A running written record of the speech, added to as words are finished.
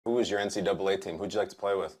Who was your NCAA team? Who'd you like to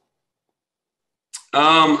play with?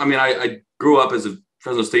 I mean, I grew up as a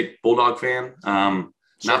Fresno State Bulldog fan. Sure.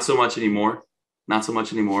 Not so much anymore. Not so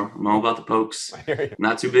much anymore. I'm all about the Pokes. I hear you.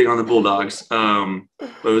 Not too big on the Bulldogs. But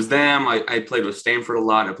it was them. I played with Stanford a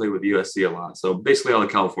lot. I played with USC a lot. So basically all the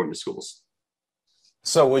California schools.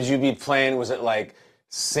 So would you be playing, was it like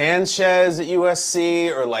Sanchez at USC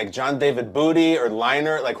or like John David Booty or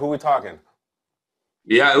Liner? Like who are we talking?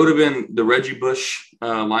 Yeah, it would have been the Reggie Bush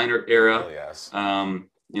liner era. Oh, yes.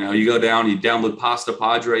 You go down, you download Pasta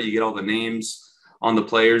Padre, you get all the names on the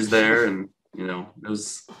players there, and it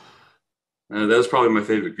was that was probably my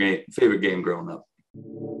favorite game growing up.